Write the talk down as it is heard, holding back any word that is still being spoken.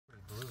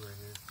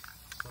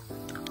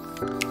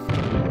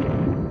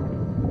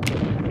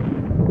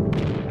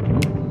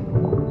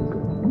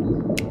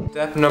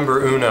Step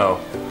number uno.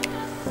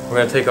 We're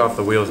gonna take off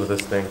the wheels of this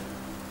thing.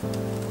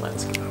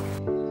 Let's go.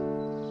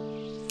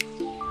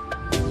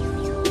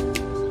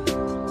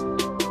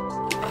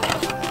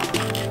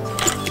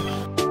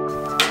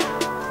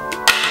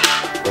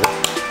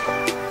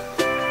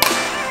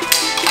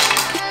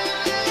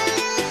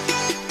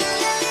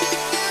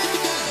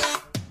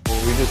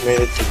 We just made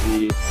it to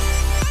the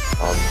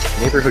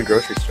neighborhood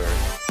grocery store.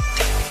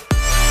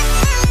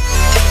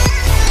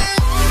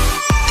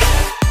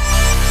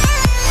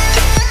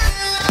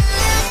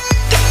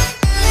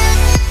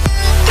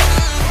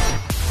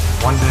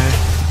 One day,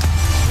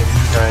 maybe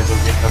you guys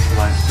will get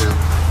customized too.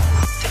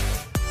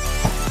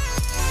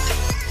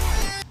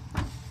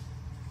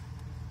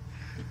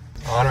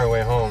 On our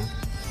way home,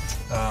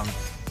 I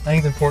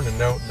think it's important to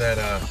note that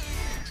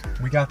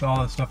we got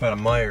all this stuff out of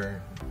Meijer,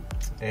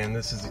 and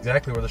this is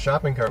exactly where the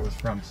shopping cart was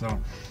from. So,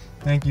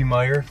 thank you,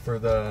 Meijer, for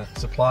the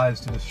supplies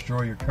to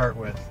destroy your cart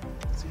with.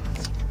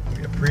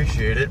 We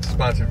appreciate it.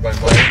 Sponsored by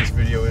Meijer. This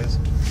video is.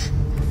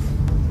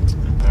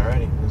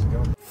 Alrighty, let's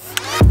go.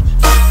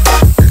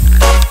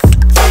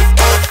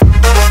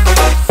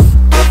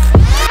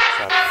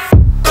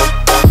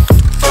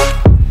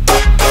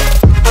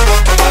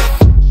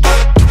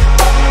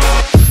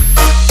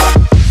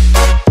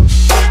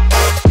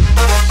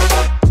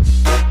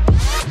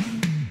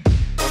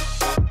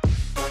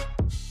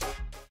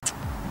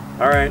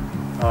 Alright,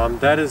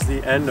 that is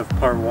the end of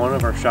part one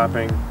of our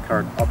shopping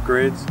cart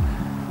upgrades.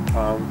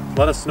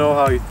 Let us know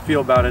how you feel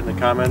about it in the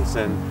comments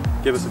and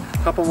give us a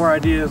couple more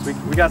ideas. We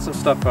got some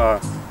stuff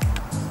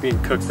being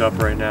cooked up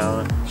right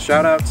now.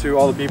 Shout out to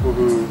all the people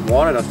who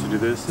wanted us to do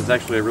this. It's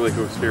actually a really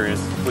cool experience.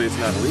 Hopefully it's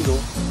not illegal.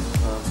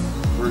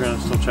 We're going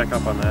to still check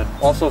up on that.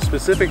 Also,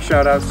 specific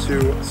shout out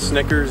to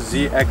Snickers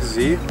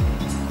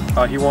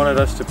ZXZ. He wanted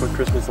us to put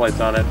Christmas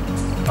lights on it.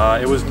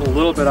 It was a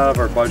little bit out of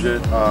our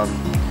budget.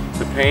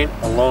 The paint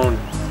alone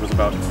was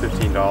about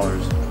 $15,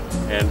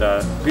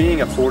 and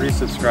being a 40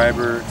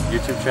 subscriber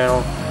YouTube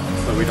channel,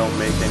 so we don't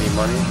make any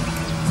money,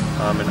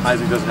 and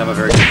Isaac doesn't have a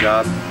very good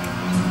job.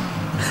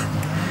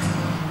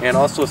 And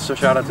also a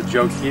shout out to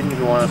Joe Keaton,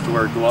 who wanted us to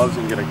wear gloves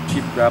and get a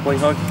cheap grappling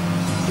hook.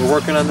 We're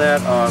working on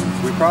that.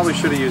 We probably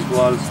should have used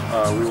gloves.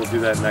 We will do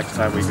that next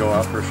time we go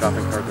out for a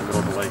shopping cart in the middle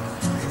of the lake.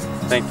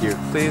 Thank you.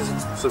 Please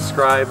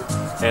subscribe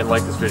and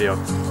like this video,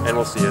 and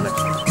we'll see you next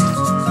time.